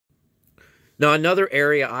Now, another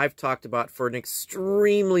area I've talked about for an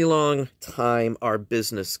extremely long time are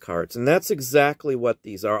business cards, and that's exactly what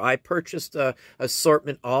these are. I purchased a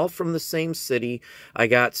assortment all from the same city. I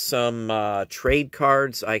got some trade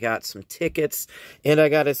cards, I got some tickets, and I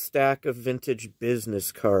got a stack of vintage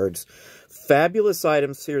business cards. Fabulous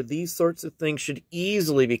items here. These sorts of things should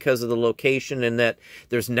easily, because of the location and that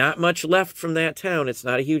there's not much left from that town, it's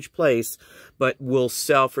not a huge place, but will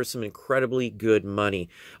sell for some incredibly good money.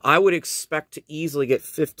 I would expect to easily get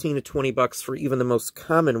 15 to 20 bucks for even the most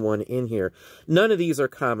common one in here. None of these are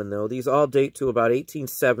common, though. These all date to about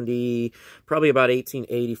 1870, probably about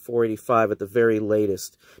 1884, 85 at the very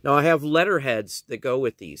latest. Now, I have letterheads that go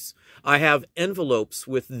with these. I have envelopes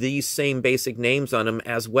with these same basic names on them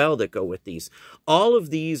as well that go with these. All of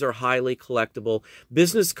these are highly collectible.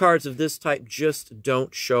 Business cards of this type just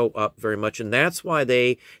don't show up very much, and that's why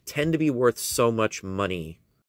they tend to be worth so much money.